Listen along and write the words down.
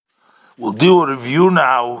We'll do a review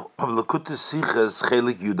now of Lakutis Sichas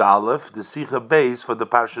Chelik Yud Aleph, the Sicha base for the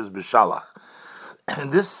Parshas B'Shalach. In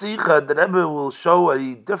this Sicha, the Rebbe will show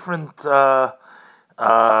a different meaning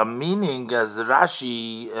as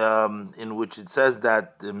Rashi, in which it says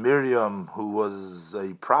that Miriam, who was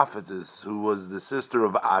a prophetess, who was the sister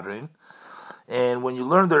of Aaron, and when you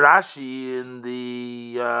learn the Rashi in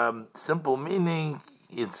the simple meaning,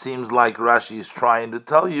 it seems like Rashi is trying to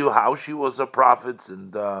tell you how she was a prophet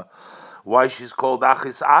and why she's called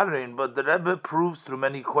Achis Aaron. But the Rebbe proves through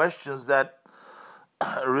many questions that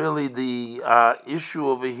really the issue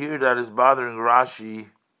over here that is bothering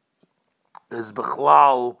Rashi is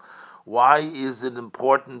Bechlal. Why is it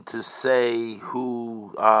important to say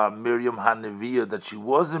who Miriam HaNeviah, that she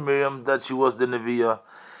was a Miriam, that she was the Neviah?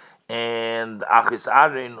 And Achis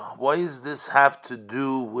Aaron, what does this have to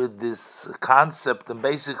do with this concept? And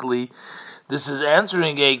basically, this is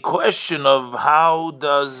answering a question of how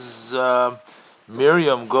does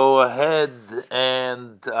Miriam go ahead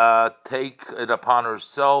and take it upon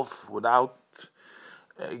herself without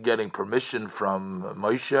getting permission from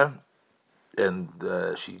Moshe, and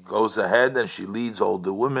she goes ahead and she leads all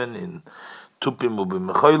the women in Tupim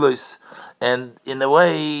u'b'mecholos, and in a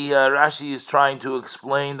way, Rashi is trying to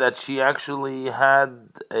explain that she actually had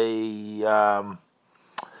an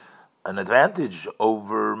advantage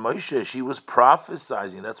over Moshe. She was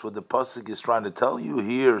prophesying. That's what the pasuk is trying to tell you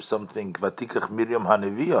here. Something Vatikach Miriam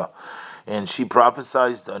HaNeviah, and she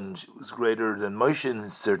prophesied, and she was greater than Moshe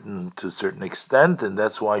to a certain extent, and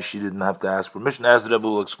that's why she didn't have to ask permission, as the Rebbe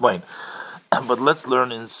will explain. But let's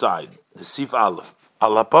learn inside the Sif Aleph.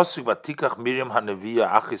 Al pasuk Vatikach Miriam HaNeviah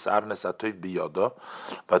Achis Arnes Atoiv Biyodo,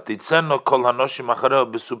 Vatitzeno Kol Hanoshim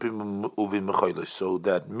Achareh Besupim u'v'mecholos. So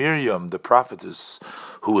that Miriam, the prophetess,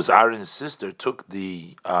 who was Aaron's sister, took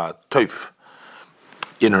the toif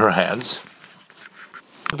in her hands,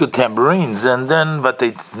 the tambourines, and then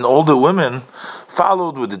all the women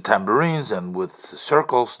followed with the tambourines and with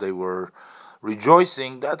circles. They were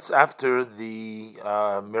rejoicing. That's after the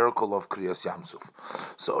miracle of Kriyas Yamsuf.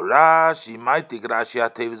 So Rashi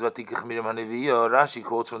Rashi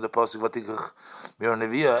quotes from the pasuk Vatikach Miriam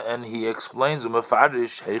HaNeviah, and he explains it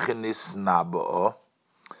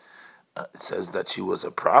says that she was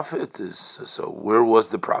a prophet. So where was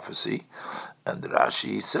the prophecy? And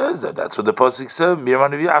Rashi says that's what the pasuk said,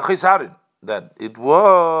 Miriam HaNeviah Achis Aaron, that it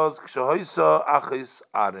was Kshahoisa Achis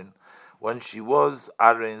Aaron, when she was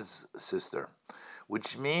Aaron's sister,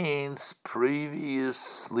 which means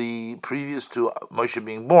previous to Moshe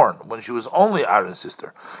being born, when she was only Aaron's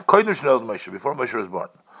sister. Kodesh Nod Moshe, before Moshe was born.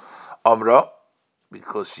 Amra,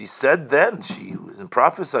 because she said then, she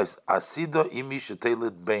prophesied, Asido imi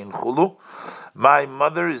shetelet bein chulu, my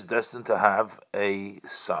mother is destined to have a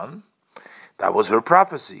son. That was her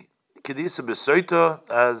prophecy. Kedisa besoita,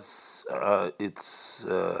 as it's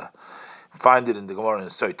find it in the Gemara in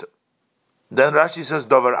Soita. Then Rashi says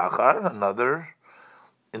Dover Achar, another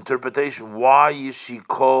interpretation. Why is she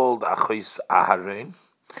called Achis Aaron?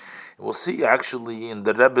 We'll see actually in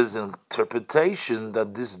the Rebbe's interpretation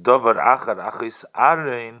that this Dover Achar, Achis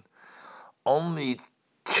Aaron, only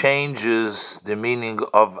changes the meaning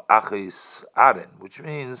of Achis Aaron, which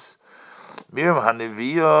means Miriam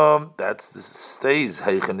HaNeviah, stays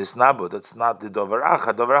Heichen Isnabo. That's not the Dover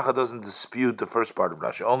Achar. Dover Achar doesn't dispute the first part of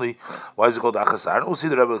Rashi. Only, why is it called Achas Aaron? We'll see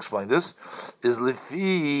the Rebbe explain this. Is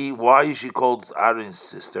Lefi, why is she called Aaron's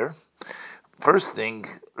sister? First thing,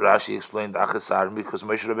 Rashi explained Achas Aaron because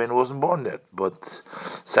Moshe Rabbeinu wasn't born yet. But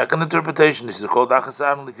second interpretation, this is called Achas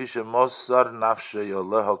Aaron Lefi Shemosar Nafshe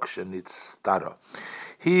Yolehok Shenitztara.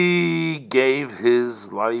 He gave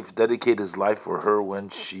his life, dedicated his life for her when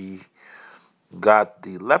she got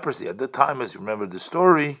the leprosy. At the time, as you remember the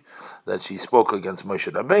story, that she spoke against Moshe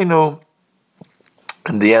Rabbeinu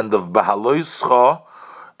in the end of Bahaloischa,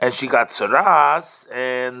 and she got tsaras,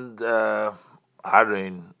 and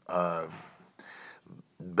Aaron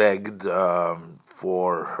begged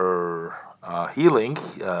for her healing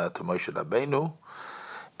to Moshe Rabbeinu,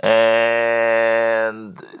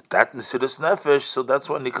 and that Mesiras Nefesh, so that's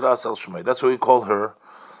what Nikras El Shmei. That's what we call her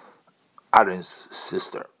Aaron's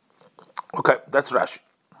sister. Okay, that's Rashi.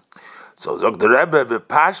 So the Rebbe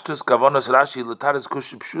bepashtus kavanos Rashi letaris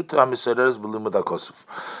kushib pshuta hamisareres b'limud hakosuf.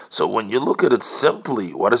 So when you look at it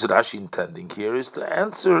simply, what is Rashi intending here is to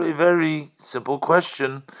answer a very simple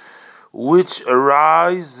question, which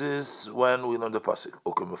arises when we learn the pasuk.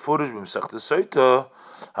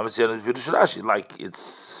 Rashi, like it's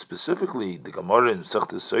specifically the Gemara in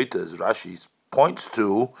Masechtas Soita, as Rashi points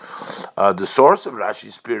to the source of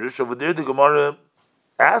Rashi's Pirush. Over there, the Gemara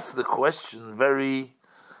asks the question very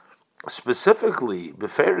specifically,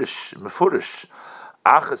 beferish, mefurish,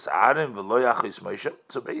 Achas Aaron v'lo Achis Moshe.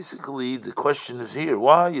 So basically, the question is here: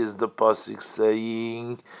 why is the pasuk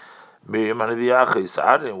saying Miriam Hanavi Achis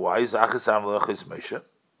Aaron? Why is Achis Aaron v'lo Achis Moshe?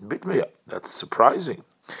 Bitmiya. That's surprising.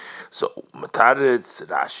 So Mataretz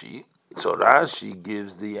Rashi. So Rashi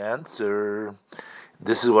gives the answer.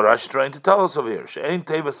 This is what Rashi is trying to tell us over here. She'ein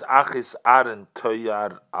tevas Achis Aaron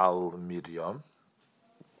toyar al Miriam.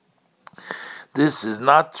 This is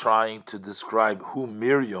not trying to describe who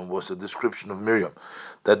Miriam was, a description of Miriam.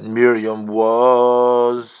 That Miriam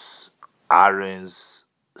was Aaron's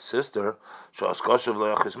sister.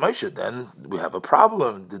 Then we have a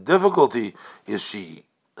problem. The difficulty is she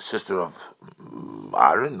sister of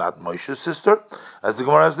Aaron, not Moshe's sister, as the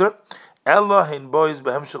Gemara has there.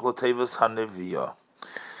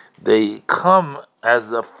 They come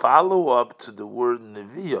as a follow-up to the word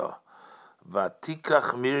Neviah.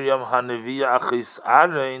 Vatikach Miriam Haneviya Achis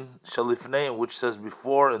Aaron Shalifneim, which says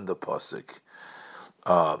before in the pasuk,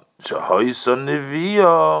 Shahoysa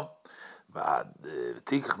Neviya.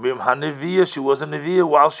 Vatikach Miriam Haneviya. She was a Neviya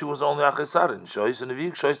while she was only Achis Aaron. Shahoysa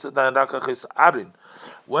Neviya. Shahoysa Dayanak Achis Aaron.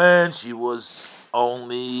 When she was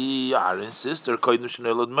only Aaron's sister, Koydem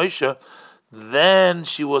Shnelod Moshe, then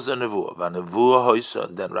she was a Nevuah. Vanevuah Hoysa.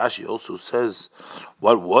 And then Rashi also says,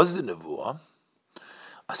 what was the Nevuah?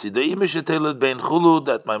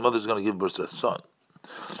 That my mother is going to give birth to a son.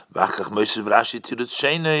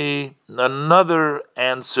 Another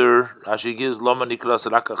answer Rashi gives: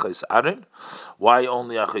 why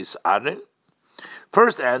only Achis Aaron?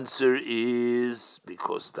 First answer is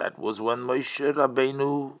because that was when Moshe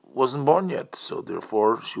Rabbeinu wasn't born yet, so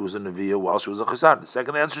therefore she was a Neviah while she was Achis Aaron. The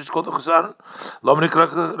second answer is called Achis Aaron.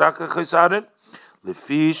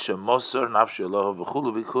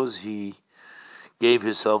 Because he gave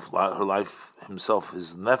himself, her life, himself,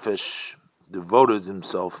 his nefesh, devoted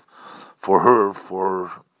himself for her,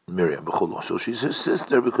 for Miriam. So she's his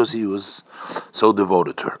sister because he was so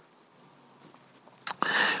devoted to her.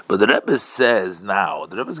 But the Rebbe says now,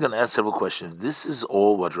 the Rebbe is going to ask several questions. This is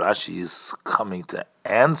all what Rashi is coming to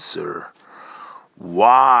answer.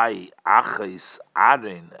 Why Achis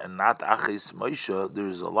Aaron and not Achis Moshe?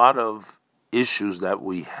 There's a lot of issues that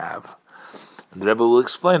we have. And the Rebbe will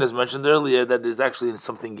explain, as mentioned earlier, that there's actually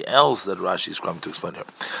something else that Rashi is coming to explain here.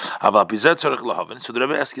 So the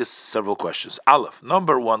Rebbe asks us several questions. Aleph,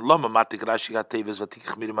 number one, why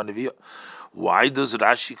does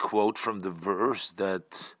Rashi quote from the verse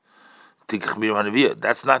that Tikach Miriam Hanaviyah?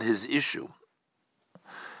 That's not his issue.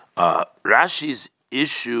 Rashi's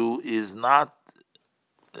issue is not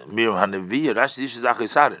Miriam Hanaviyah. Rashi's issue is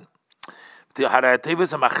Achis Aaron. What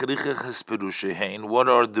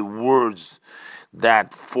are the words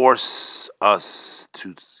that force us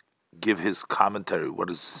to give his commentary? What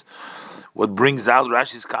brings out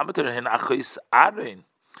Rashi's commentary in Achis Aaron?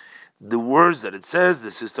 The words that it says,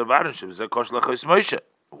 the sister of Aaron, Moshe.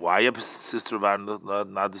 Why a sister of Aaron,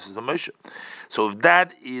 not the sister of Moshe? So if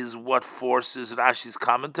that is what forces Rashi's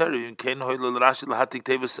commentary, then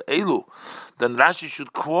Rashi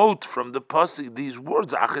should quote from the pasuk these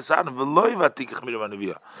words, and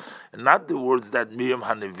not the words that Miriam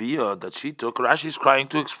Hanaviyah that she took. Rashi is trying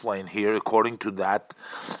to explain here, according to that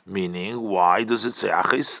meaning, why does it say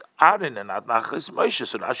Achis Aaron and not Achis Moshe?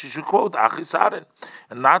 So Rashi should quote Achis Aaron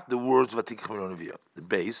and not the words Vatikach Miriam Hanaviyah. The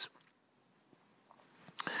base.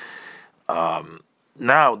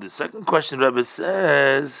 Now, the second question, Rebbe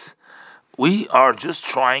says, we are just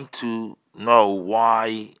trying to know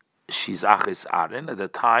why she's Achis Aaron. At the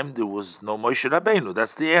time, there was no Moshe Rabbeinu.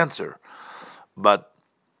 That's the answer. But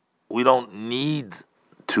we don't need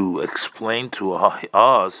to explain to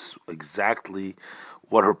us exactly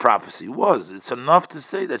what her prophecy was. It's enough to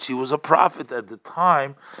say that she was a prophet at the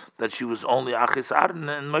time, that she was only Achis Aaron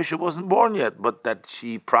and Moshe wasn't born yet, but that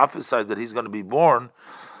she prophesied that he's going to be born.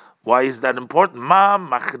 Why is that important? Ma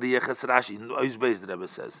machriyeches Rashi. The Rebbe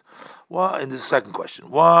says. Well, in the second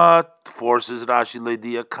question, what forces Rashi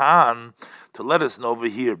Leidia Khan to let us know over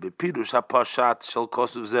here? Bepirush hapashat shel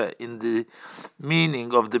kosuv zeh, in the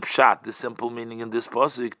meaning of the pshat, the simple meaning in this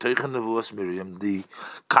pasuk, Teichen nevuas Miriam, the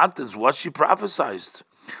contents, what she prophesied.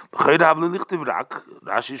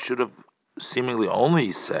 Rashi should have seemingly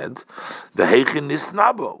only said, "V'heichin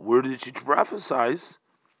nisnaba." Where did she prophesize?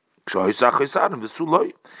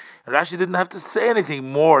 And Rashi didn't have to say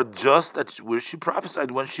anything more, just that where she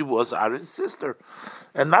prophesied when she was Aaron's sister,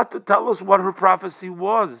 and not to tell us what her prophecy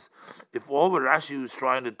was. If all what Rashi was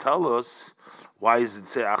trying to tell us, why does it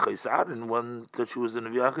say Achis Aaron when that she was in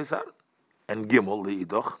the Achis Aaron? And Gimel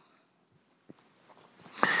Li'idoch.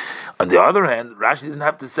 On the other hand, Rashi didn't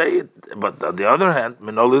have to say it, but on the other hand,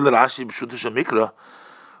 Menolil Rashi B'Shutush Mikra,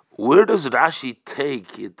 where does Rashi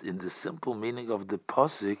take it in the simple meaning of the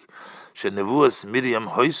pasuk? Shenevuas Miriam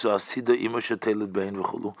hoisa asida ima shetelet bein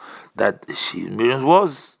v'chulu, that Miriam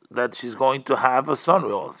was that she's going to have a son.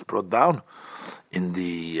 Well, it's brought down in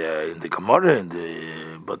the Gemara,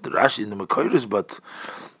 but the Rashi in the Mekoros, but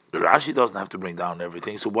Rashi doesn't have to bring down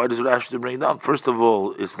everything. So why does Rashi have to bring down? First of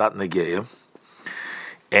all, it's not Negeya.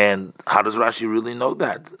 And how does Rashi really know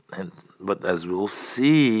that? But as we'll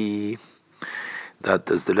see,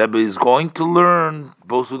 that as the Rebbe is going to learn,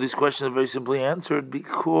 both of these questions are very simply answered,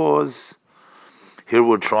 because here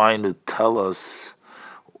we're trying to tell us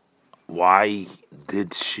why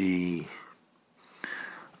did she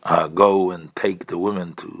go and take the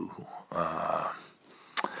women to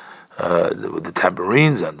with the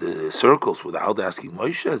tambourines and the circles without asking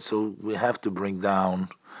Moshe. So we have to bring down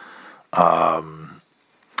the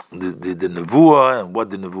nevuah and what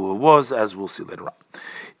the nevuah was, as we'll see later on.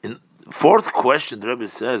 In fourth question, the Rebbe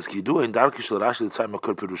says, Rashi's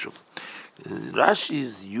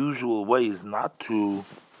usual way is not to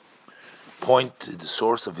point to the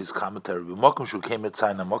source of his commentary. In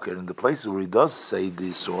the places where he does say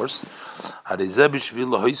the source, that is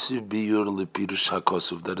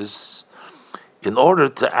in order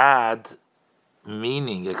to add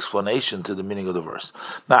meaning, explanation to the meaning of the verse.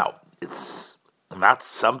 Now, it's not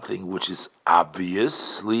something which is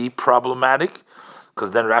obviously problematic,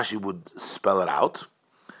 because then Rashi would spell it out.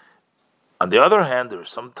 On the other hand, there's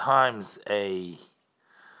sometimes a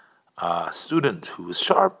student who is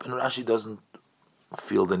sharp, and Rashi doesn't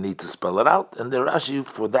feel the need to spell it out, and the Rashi,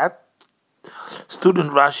 for that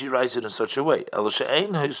student, Rashi writes it in such a way.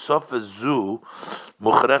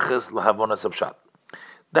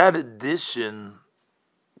 That addition,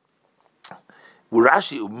 where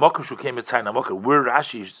Rashi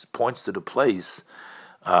points to the place,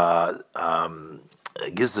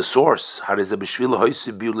 gives the source.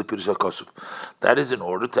 That is in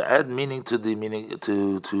order to add meaning to the meaning,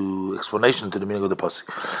 to explanation to the meaning of the pasuk.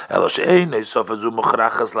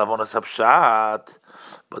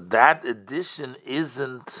 But that addition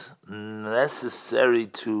isn't necessary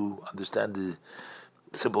to understand the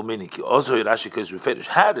simple meaning.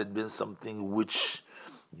 Had it been something which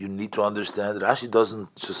you need to understand, Rashi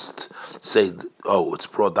doesn't just say, "Oh, it's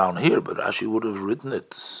brought down here," but Rashi would have written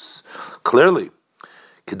it clearly.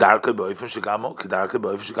 In as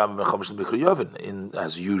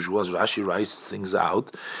usual, as Rashi writes things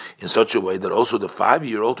out in such a way that also the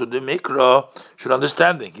 5-year-old to the Mikra should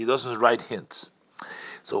understand it. He doesn't write hints.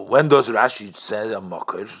 So when does Rashi say a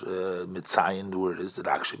Makar, Mitzayin, the word is,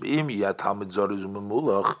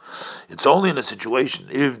 it's only in a situation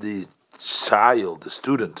if the child, the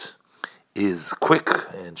student, is quick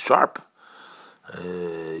and sharp.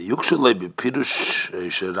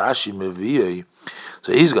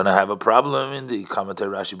 So he's going to have a problem in the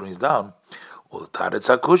commentary Rashi brings down. So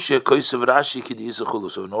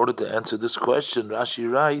in order to answer this question,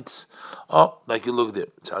 Rashi writes, like you look there.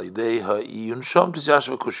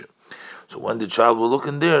 So when the child will look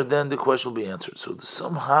in there, then the question will be answered. So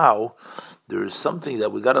somehow there is something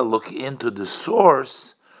that we got to look into the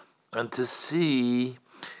source and to see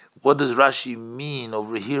what does Rashi mean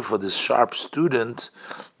over here for this sharp student,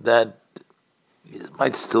 that it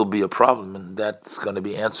might still be a problem, and that's going to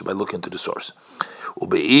be answered by looking into the source.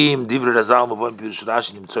 In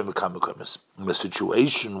a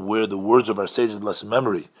situation where the words of our sages of blessed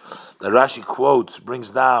memory that Rashi quotes,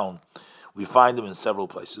 brings down, we find them in several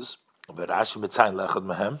places. And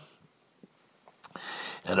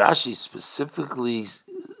Rashi specifically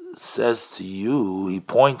says to you, he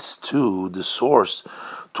points to the source,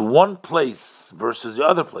 to one place versus the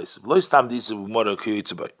other place. It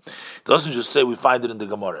doesn't just say we find it in the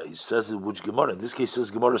Gemara. He says it which Gemara. In this case, it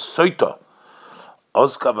says Gemara Soita. So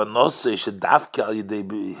then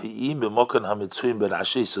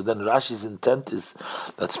Rashi's intent is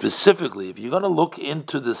that specifically, if you're going to look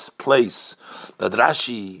into this place that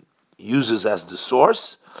Rashi uses as the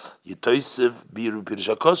source,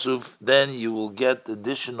 then you will get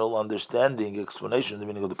additional understanding, explanation, the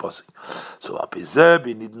meaning of the pasuk. So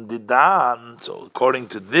according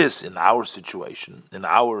to this, in our situation, in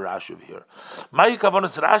our Rashi over here,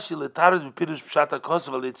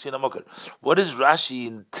 what is Rashi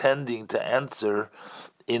intending to answer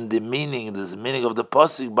in the meaning of the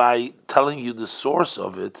pasuk by telling you the source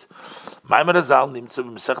of it.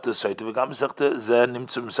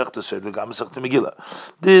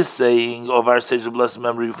 This saying of our sage of blessed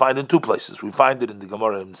memory we find in two places. We find it in the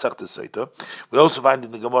Gemara in Masechta Soita. We also find it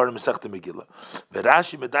in the Gemara in Masechta Megillah. But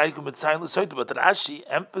Rashi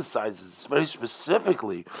emphasizes very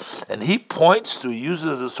specifically, and he points to use it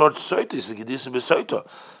as a sort of Soita. He says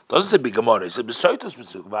doesn't say big Gemara. He said Soita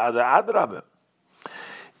specific.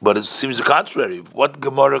 But it seems the contrary. What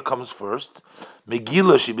Gemara comes first?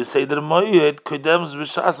 Megillah should be said that Moyed Kodems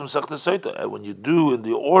B'Shas Masechta Soita. And when you do in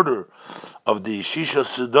the order of the Shisha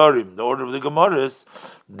Sidorim, the order of the Gemaras,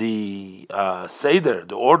 the Seder,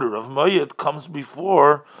 the order of Moyed comes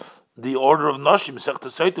before the order of Noshim Masechta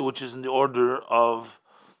Soita, which is in the order of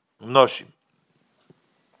Noshim.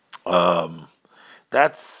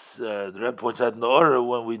 That's the Rebbe points out in the order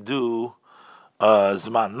when we do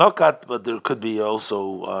Zman Nokat, but there could be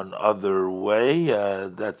also another way.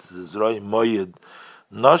 That's Zroi Moyed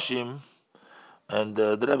Noshim, and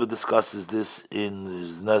the Rebbe discusses this in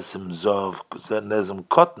Nezim Zov, Nezim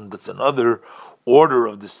Cotton. That's another order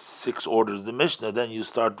of the 6 orders of the Mishnah. Then you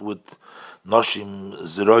start with Noshim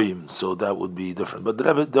Zroim, so that would be different. But the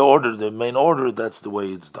Rebbe, the main order, that's the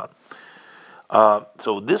way it's done.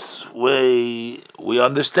 So this way we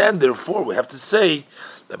understand. Therefore, we have to say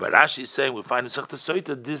that by Rashi is saying we find in Masechta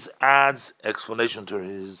Soita, this adds explanation to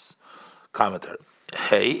his commentary.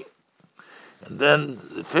 Hey, and then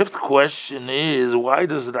the 5th question is, why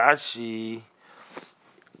does Rashi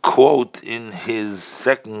quote in his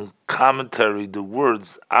 2nd commentary the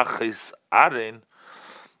words Achis Aren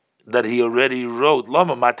that he already wrote?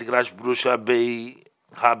 Lama Matik Rash Brusha Bei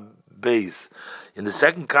Habeis. In the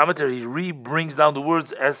 2nd commentary, he brings down the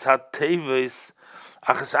words Es HaTeves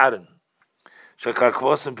Achis Aren. Shekar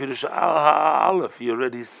Kvos Pirush Aleph. He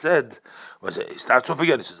already said. He starts off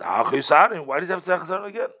again. He says Achis Aren. Why does he have to say Achis Aren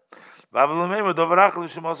again?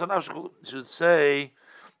 He should say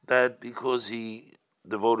that because he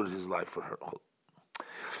devoted his life for her.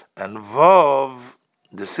 And Vav,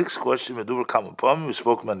 the 6th question, we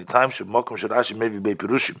spoke many times,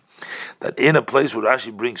 that in a place where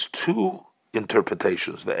Rashi brings 2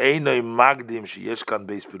 interpretations,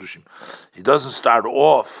 he doesn't start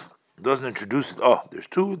off, doesn't introduce it. Oh, there's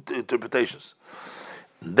 2 interpretations.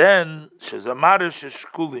 Then, if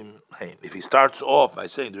he starts off by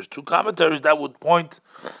saying there's 2 commentaries, that would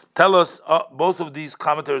tell us both of these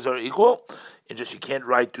commentaries are equal. It's just you can't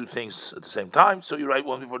write 2 things at the same time, so you write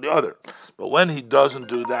one before the other. But when he doesn't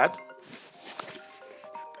do that,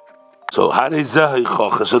 so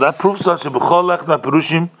that proves that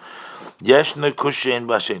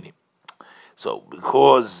so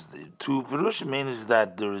because the 2 Perushim means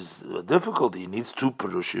that there is a difficulty. He needs 2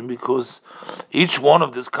 Perushim because each one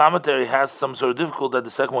of this commentary has some sort of difficulty that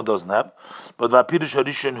the second one doesn't have. But Vapirush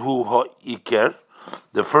Harishan Hu Iker,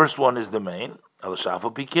 the first one is the main. Al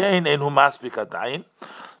Shafal Pikein and Hu Maspik Hadayin.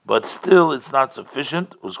 But still, it's not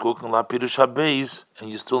sufficient. Uskukun La Pirush Habeis, and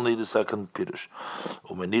you still need a second Pirush.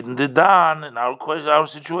 Umenidin Didan, in our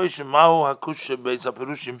situation, Mao Hakush Habeis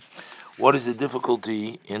HaPirushim. What is the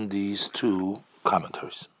difficulty in these 2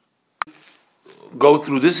 commentaries? Go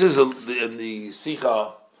through. This is in the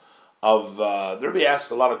Sikha of the Rebbe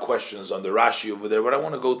asked a lot of questions on the Rashi over there, but I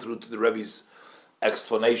want to go through to the Rebbe's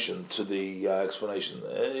explanation to the explanation.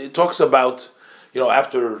 It talks about,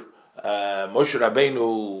 after Moshe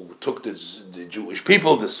Rabbeinu took the Jewish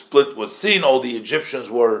people, the split was seen. All the Egyptians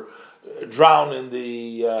were drowned in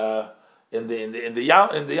the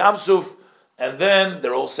Yam Suf. And then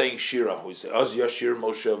they're all saying Shira. We say, Az Yashir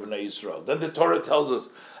Moshe of Bnei Yisrael. Then the Torah tells us,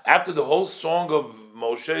 after the whole song of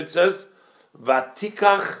Moshe, it says,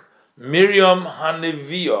 Vatikach Miriam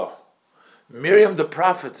Haneviyah. Miriam the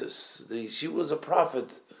prophetess. She was a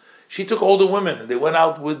prophet. She took all the women, and they went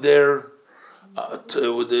out with their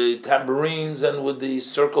with the tambourines and with the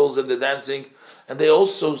circles and the dancing. And they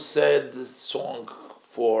also said the song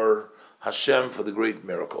for Hashem for the great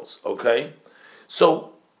miracles. Okay? So,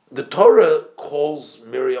 the Torah calls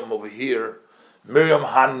Miriam over here Miriam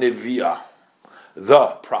HaNeviah, the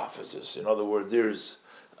prophetess. In other words, there's,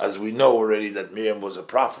 as we know already, that Miriam was a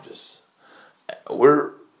prophetess. We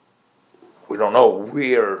don't know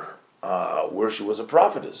where she was a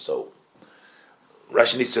prophetess. So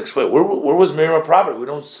Rashi needs to explain where was Miriam a prophet. We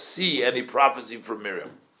don't see any prophecy from Miriam.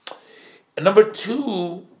 And number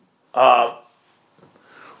 2,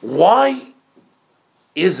 why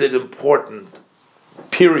is it important?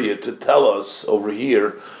 Period, to tell us over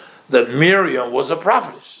here that Miriam was a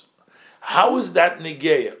prophetess. How is that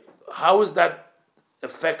negaya? How does that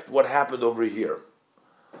affect what happened over here?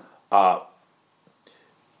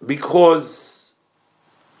 Because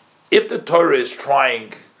if the Torah is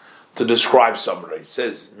trying to describe somebody, it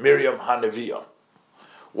says Miriam Hanaviyah,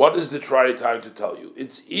 what is the Torah trying to tell you?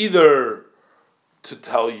 It's either to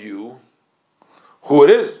tell you who it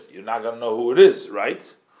is. You're not going to know who it is, right?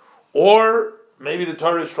 Or maybe the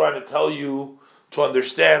Torah is trying to tell you to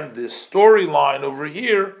understand this storyline over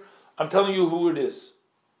here. I'm telling you who it is.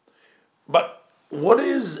 But what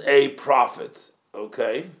is a prophet?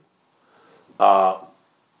 Okay.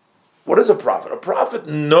 What is a prophet? A prophet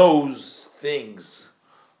knows things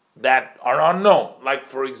that are unknown. Like,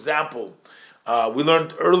 for example, we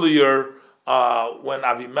learned earlier when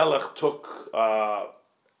Avimelech took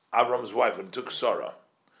Avram's wife, and took Sarah.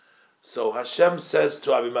 So Hashem says to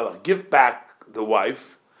Avimelech, give back the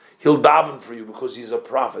wife. He'll daven for you because he's a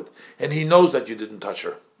prophet. And he knows that you didn't touch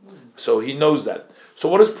her. So he knows that. So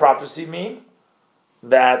what does prophecy mean?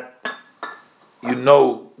 That they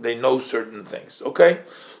know certain things. Okay?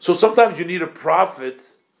 So sometimes you need a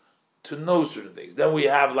prophet to know certain things. Then we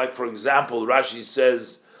have, like, for example, Rashi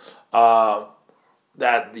says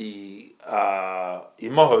that the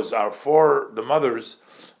Imahos are for the mothers,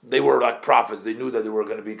 they were like prophets. They knew that there were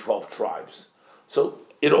going to be 12 tribes. So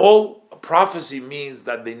prophecy means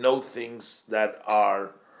that they know things that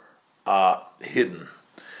are hidden.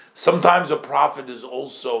 Sometimes a prophet is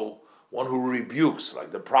also one who rebukes,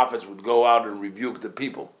 like the prophets would go out and rebuke the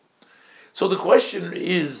people. So the question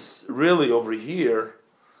is really over here,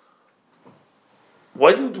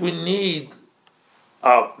 why did we need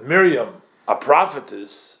Miriam, a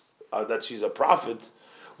prophetess, that she's a prophet?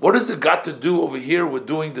 What has it got to do over here with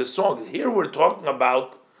doing this song? Here we're talking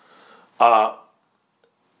about,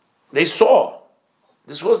 they saw.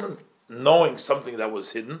 This wasn't knowing something that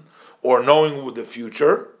was hidden or knowing the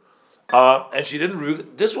future. And she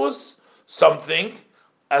didn't, this was something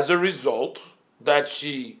as a result that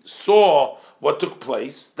she saw what took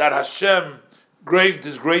place, that Hashem graved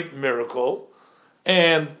this great miracle.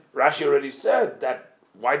 And Rashi already said that,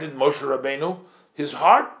 why did Moshe Rabbeinu, his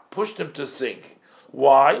heart pushed him to sing.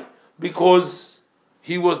 Why? Because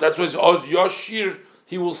that's why Oz Yoshir,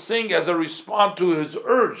 he will sing as a response to his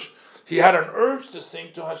urge. He had an urge to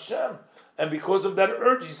sing to Hashem. And because of that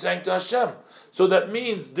urge, he sang to Hashem. So that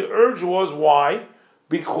means the urge was why?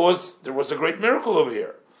 Because there was a great miracle over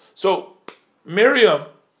here. So Miriam,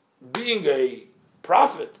 being a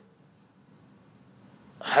prophet,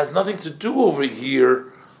 has nothing to do over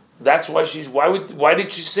here. That's why why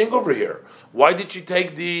did she sing over here? Why did she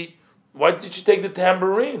take the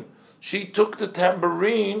tambourine? She took the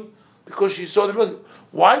tambourine because she saw the miracle.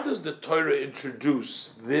 Why does the Torah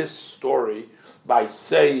introduce this story by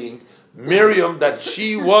saying Miriam, that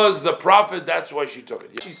she was the prophet, that's why she took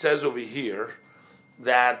it? She says over here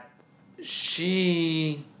that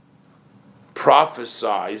she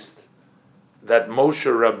prophesied that Moshe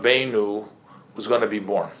Rabbeinu was going to be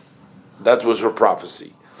born. That was her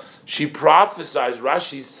prophecy. She prophesied,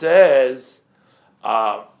 Rashi says,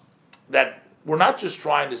 that we're not just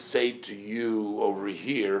trying to say to you over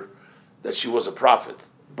here that she was a prophet,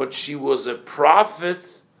 but she was a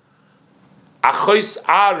prophet, Achois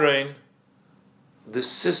Aaron, the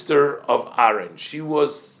sister of Aaron. She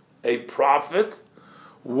was a prophet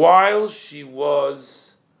while she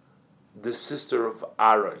was the sister of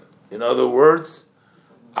Aaron. In other words,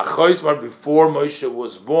 Achois Mar, before Moshe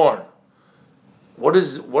was born. What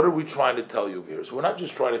are we trying to tell you over here? So we're not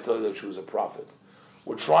just trying to tell you that she was a prophet.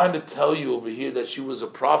 We're trying to tell you over here that she was a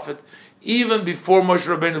prophet even before Moshe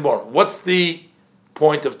Rabbeinu was born. What's the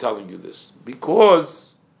point of telling you this?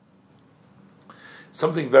 Because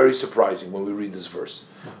something very surprising when we read this verse.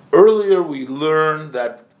 Earlier we learned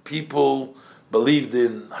that people believed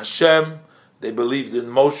in Hashem, they believed in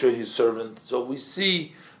Moshe, his servant. So we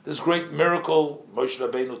see this great miracle. Moshe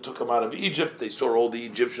Rabbeinu took them out of Egypt. They saw all the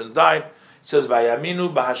Egyptians dying. It says,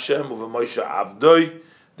 "Vayaminu b'Hashem u'v'Moshe avdoi."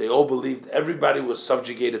 They all believed. Everybody was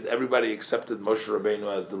subjugated. Everybody accepted Moshe Rabbeinu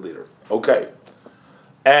as the leader. Okay,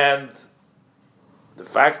 and the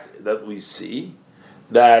fact that we see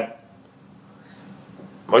that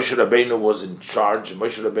Moshe Rabbeinu was in charge.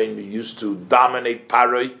 Moshe Rabbeinu used to dominate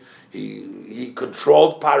Paroi. He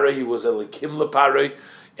controlled Paroi. He was Elikim LeParoi,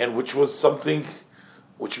 and which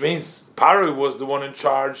means Paroi was the one in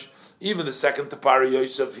charge. Even the second to Paroi,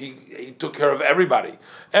 Yosef, he took care of everybody.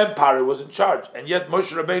 And Paroi was in charge. And yet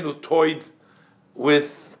Moshe Rabbeinu toyed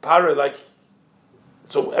with Paroi,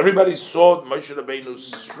 so everybody saw Moshe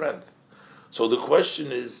Rabbeinu's strength. So the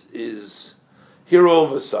question is here all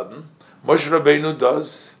of a sudden, Moshe Rabbeinu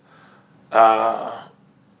does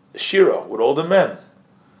Shira with all the men.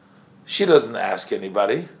 She doesn't ask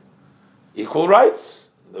anybody. Equal rights.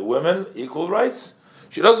 The women, equal rights.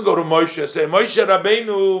 She doesn't go to Moshe and say, Moshe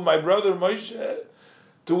Rabbeinu, my brother Moshe,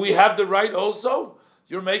 Do we have the right also?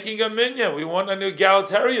 You're making a minyan. We want an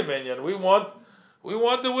egalitarian minyan. We want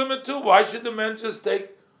the women too. Why should the men just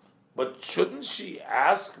take? But shouldn't she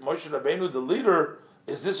ask Moshe Rabbeinu, the leader,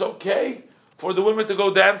 is this okay for the women to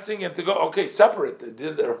go dancing and to go, okay, separate. They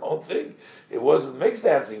did their own thing. It wasn't mixed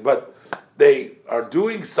dancing, but they are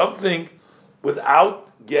doing something without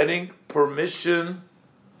getting permission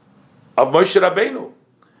of Moshe Rabbeinu.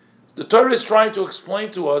 The Torah is trying to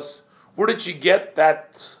explain to us, where did she get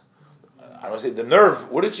that, I don't want to say the nerve,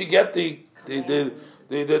 where did she get the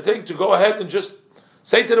thing to go ahead and just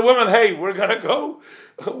say to the women, hey, we're going to go,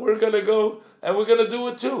 and we're going to do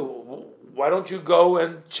it too. Why don't you go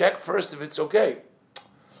and check first if it's okay?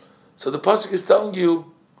 So the pasuk is telling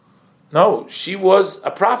you, no, she was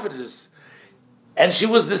a prophetess, and she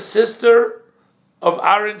was the sister of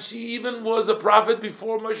Aaron. She even was a prophet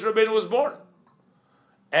before Moshe Rabbeinu was born.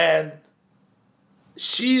 And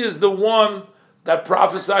she is the one that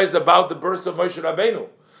prophesied about the birth of Moshe Rabbeinu.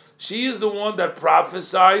 She is the one that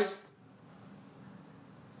prophesied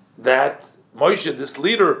that Moshe, this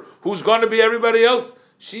leader, who's going to be everybody else,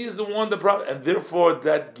 she is the one that and therefore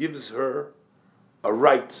that gives her a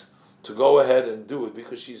right to go ahead and do it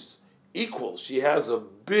because she's equal. She has a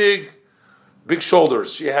big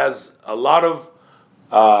shoulders. She has a lot of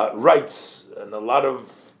rights and a lot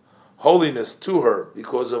of holiness to her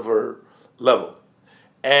because of her level.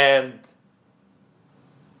 And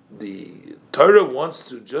the Torah wants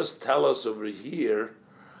to just tell us over here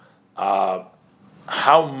how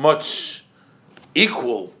much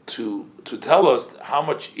equal to tell us how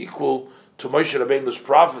much equal to Moshe Rabbeinu's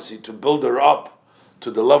prophecy to build her up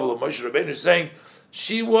to the level of Moshe Rabbeinu, saying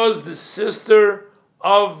she was the sister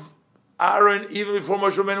of Aaron even before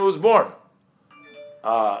Moshe Rabbeinu was born.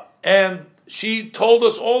 And she told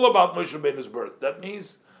us all about Moshe Rabbeinu's birth. That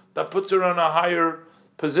means that puts her in a higher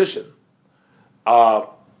position.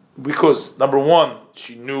 Because, number one,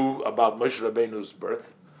 she knew about Moshe Rabbeinu's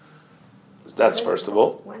birth. That's first of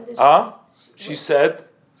all. She said,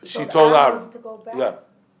 she told Aaron. Yeah.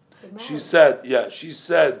 She said,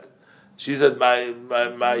 my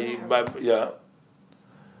yeah.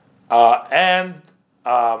 And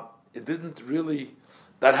it didn't really,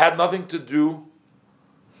 that had nothing to do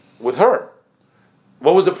with her.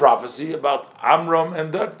 What was the prophecy about Amram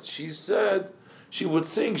and that? She said she would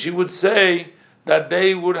sing, she would say that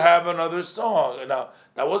they would have another song. And now,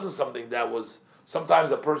 that wasn't something that was,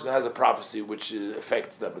 sometimes a person has a prophecy which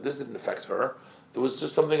affects them, but this didn't affect her. It was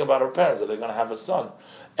just something about her parents, that they're going to have a son.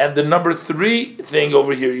 And the number 3 thing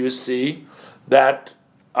over here, you see that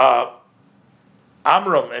Amram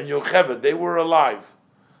and Yocheved, they were alive.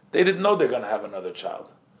 They didn't know they're going to have another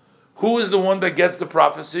child. Who is the one that gets the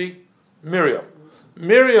prophecy? Miriam.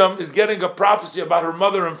 Miriam is getting a prophecy about her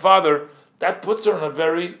mother and father. That puts her on a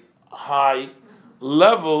very high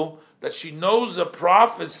level, that she knows a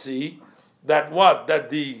prophecy that what? That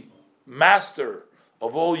the master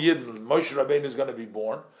of all Yidden, Moshe Rabbeinu, is going to be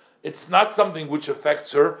born. It's not something which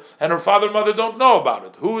affects her, and her father and mother don't know about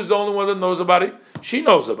it. Who is the only one that knows about it? She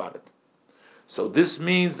knows about it. So this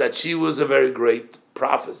means that she was a very great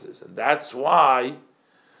prophetess, and that's why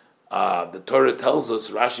the Torah tells us,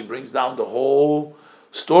 Rashi brings down the whole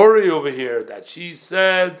story over here, that she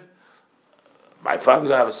said, my father's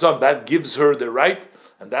going to have a son. That gives her the right,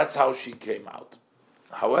 and that's how she came out.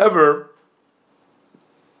 However,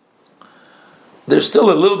 there's still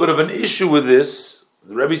a little bit of an issue with this.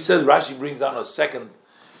 The Rebbe says, Rashi brings down a second,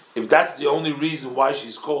 if that's the only reason why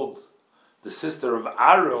she's called the sister of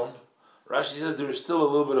Aaron, Rashi says there is still a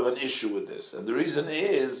little bit of an issue with this. And the reason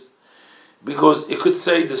is because it could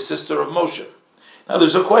say the sister of Moshe. Now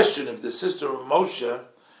there's a question, if the sister of Moshe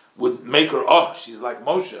would make her, she's like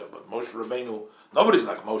Moshe, but Moshe Rabbeinu, nobody's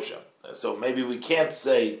like Moshe. So maybe we can't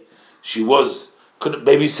say she was, could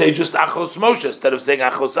maybe say just Achos Moshe instead of saying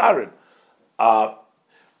Achos Aaron.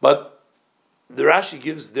 But the Rashi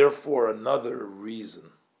gives therefore another reason.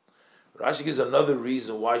 Rashi gives another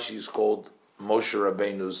reason why she's called Moshe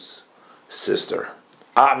Rabbeinu's sister.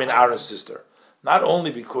 Aaron's sister. Not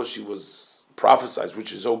only because she was prophesied,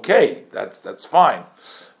 which is okay, that's fine.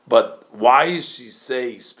 But why does she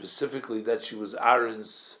say specifically that she was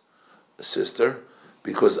Aaron's sister?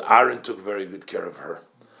 Because Aaron took very good care of her.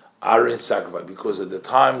 Aaron sacrificed, because at the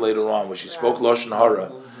time later on when she spoke Lashon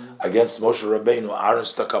Hara against Moshe Rabbeinu, Aaron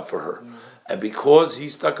stuck up for her. And because he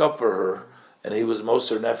stuck up for her, and he was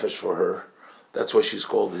Moser Nefesh for her, that's why she's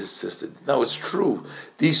called his sister. Now it's true.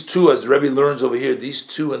 These two, as the Rebbe learns over here, these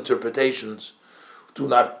two interpretations do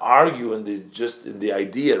not argue in the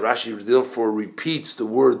idea. Rashi therefore repeats the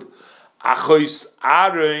word Achos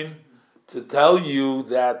Aaron to tell you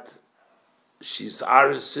that she's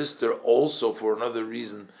Aaron's sister also for another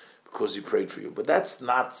reason, because he prayed for you. But that's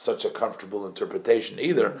not such a comfortable interpretation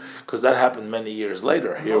either, because that happened many years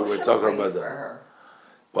later. Here we're talking about the.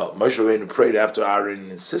 Well, Moshe Rabbeinu prayed after Aaron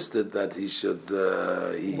insisted that he should.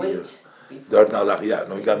 Wait. He got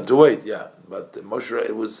him to wait. Yeah, but Moshe,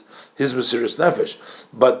 it was his Mesiras Nefesh.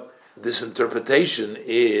 But this interpretation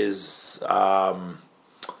is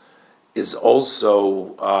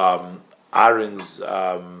also Aaron's.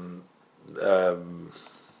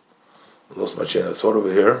 Lost my chain of thought over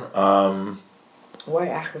here. Why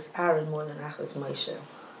Achas Aaron more than Achas Moshe?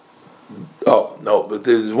 Oh no, but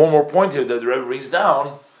there's one more point here that the Rebbe brings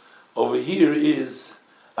down over here is,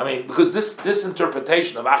 because this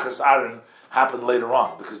interpretation of Achas Aaron happened later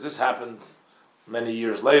on, because this happened many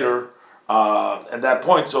years later at that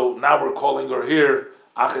point. So now we're calling her here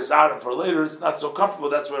Achas Aaron for later. It's not so comfortable.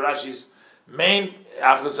 That's where Rashi's main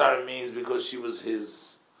Achas Aaron means, because she was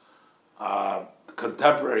his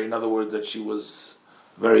contemporary. In other words, that she was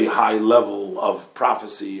very high level of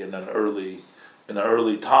prophecy in an early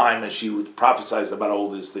time, and she would prophesize about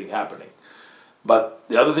all this thing happening. But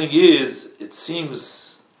the other thing is, it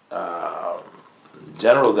seems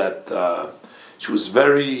general that she was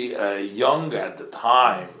very young at the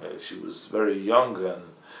time. She was very young, and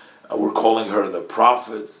we're calling her the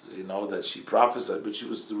prophet, that she prophesied, but she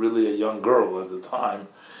was really a young girl at the time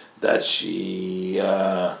that she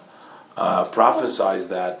prophesies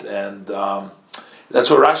that. And that's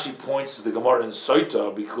what Rashi points to the Gemara in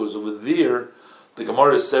Soita, because over there, the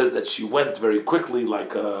Gemara says that she went very quickly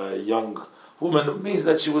like a young woman. It means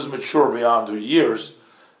that she was mature beyond her years,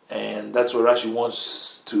 and that's what Rashi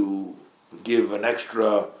wants to give an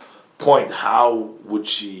extra point. How would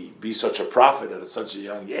she be such a prophet at such a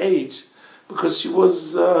young age? Because she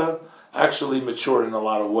was actually mature in a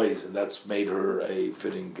lot of ways, and that's made her a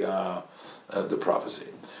fitting the prophecy.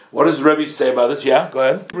 What does the Rebbe say about this? Yeah, go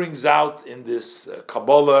ahead. He brings out in this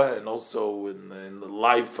Kabbalah and also in the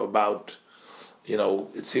life about,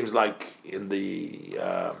 it seems like in the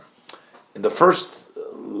first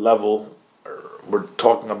level, we're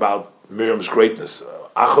talking about Miriam's greatness.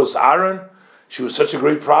 Achos Aaron, she was such a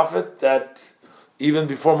great prophet that even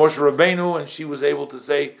before Moshe Rabbeinu, and she was able to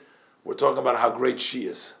say, we're talking about how great she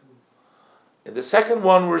is. In the second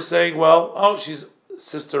one, we're saying, she's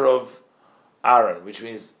sister of Aaron, which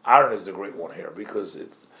means Aaron is the great one here, because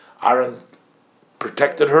Aaron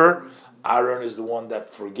protected her. Aaron is the one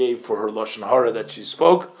that forgave for her lashon hara that she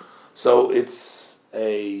spoke. So it's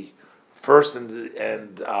a first and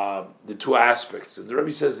the two aspects. And the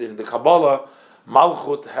Rebbe says in the Kabbalah,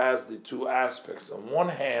 Malchut has the two aspects. On one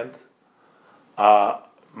hand,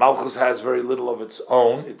 Malchus has very little of its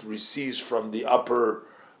own. It receives from the upper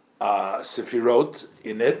Sefirot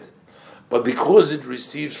in it. But because it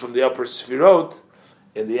receives from the upper Sefirot,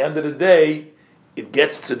 in the end of the day, it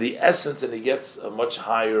gets to the essence and it gets a much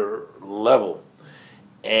higher level.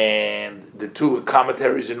 And the two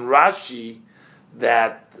commentaries in Rashi,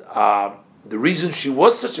 that the reason she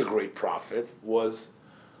was such a great prophet was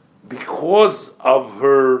because of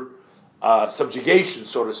her subjugation,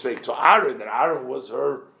 so to speak, to Aaron. That Aaron was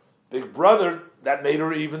her big brother, that made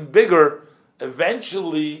her even bigger.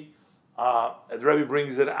 Eventually, the Rebbe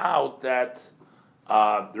brings it out that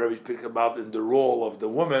the Rebbe speaks about in the role of the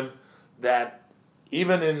woman, that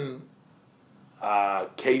even in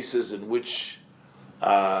cases in which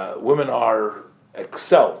women are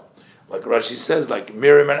excel, like Rashi says, like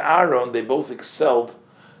Miriam and Aaron, they both excelled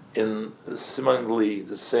in seemingly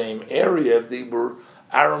the same area.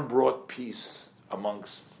 Aaron brought peace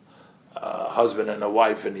amongst husband and a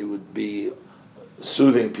wife, and he would be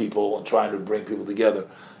soothing people and trying to bring people together.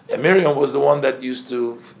 And Miriam was the one that used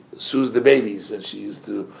to soothe the babies, and she used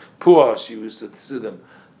to she used to soothe them.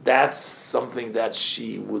 That's something that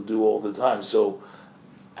she would do all the time. So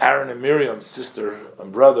Aaron and Miriam, sister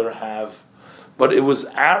and brother, but it was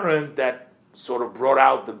Aaron that sort of brought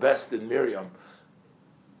out the best in Miriam.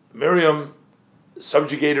 Miriam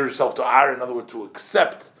subjugated herself to Aaron, in other words, to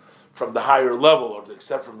accept from the higher level, or to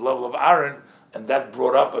accept from the level of Aaron, and that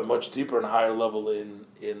brought up a much deeper and higher level in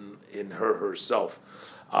her herself.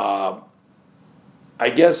 I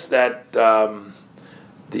guess that the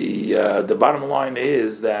bottom line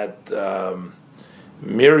is that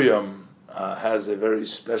Miriam has a very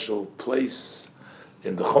special place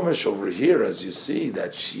in the Chumash over here, as you see,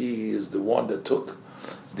 that she is the one that took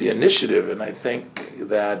the initiative. And I think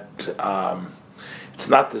that it's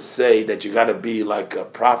not to say that you got to be like a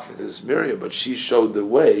prophetess Miriam, but she showed the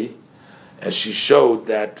way, and she showed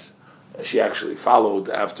that she actually followed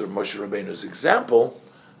after Moshe Rabbeinu's example.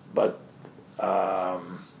 But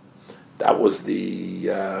that was the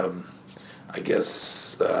I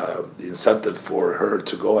guess, the incentive for her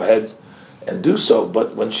to go ahead and do so.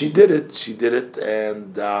 But when she did it,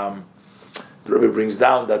 and the Rebbe brings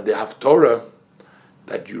down that the Haftorah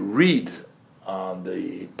that you read on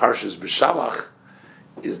the Parshas B'Shalach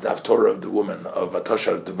is the Haftorah of the woman of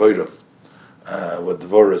Atoshar Devorah, what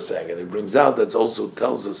Devorah is saying, and it brings out that also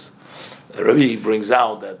tells us. The Rebbe brings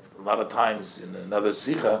out that a lot of times in another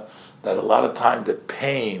Sikha that a lot of time the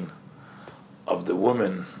pain of the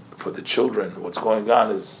woman for the children, what's going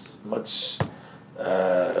on is much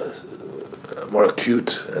more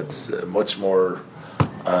acute. It's much more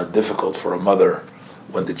difficult for a mother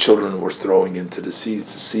when the children were throwing into the sea to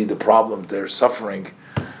see the problem they're suffering.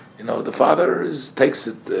 The father takes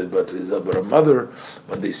it, but a mother,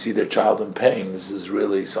 when they see their child in pain, this is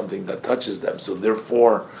really something that touches them. So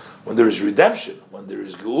therefore, when there is redemption, when there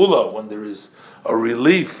is geula, when there is a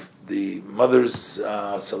relief, the mother's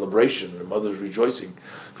celebration, the mother's rejoicing,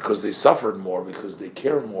 because they suffered more, because they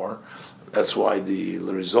care more, that's why the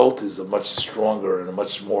result is a much stronger and a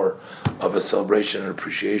much more of a celebration and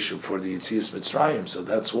appreciation for the Yetzias Mitzrayim. So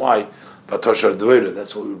that's why Batoshar Devorah,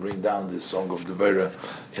 that's why we bring down this song of Devorah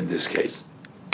in this case.